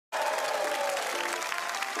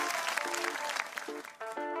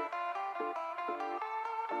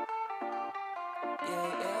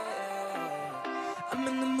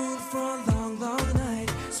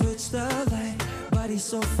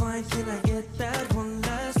so fine, can I get that one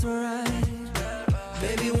last ride?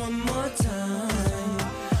 Baby, one more time.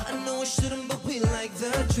 I know I shouldn't, but we like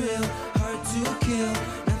the drill. Hard to kill,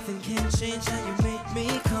 nothing can change how you make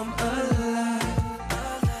me come alive.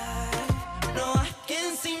 No, I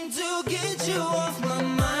can't seem to get you off my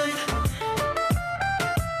mind.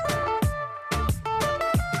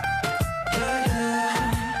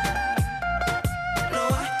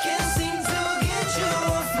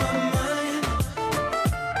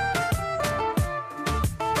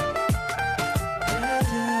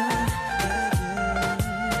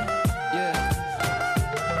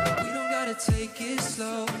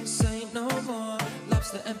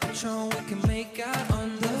 And Patron, we can make out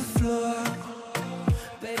on the floor.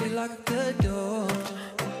 Baby, lock the door.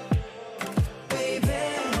 Baby,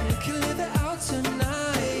 we can live it out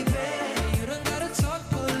tonight. Baby, you don't gotta talk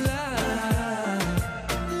polite.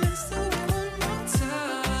 Let's do it one more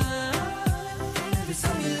time. Every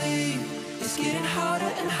time you leave, it's getting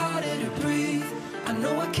harder and harder to breathe. I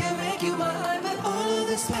know I can't make you mine, but all of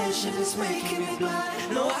this passion is making me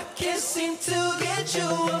blind. No, I can't seem to get you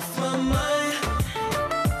off my mind.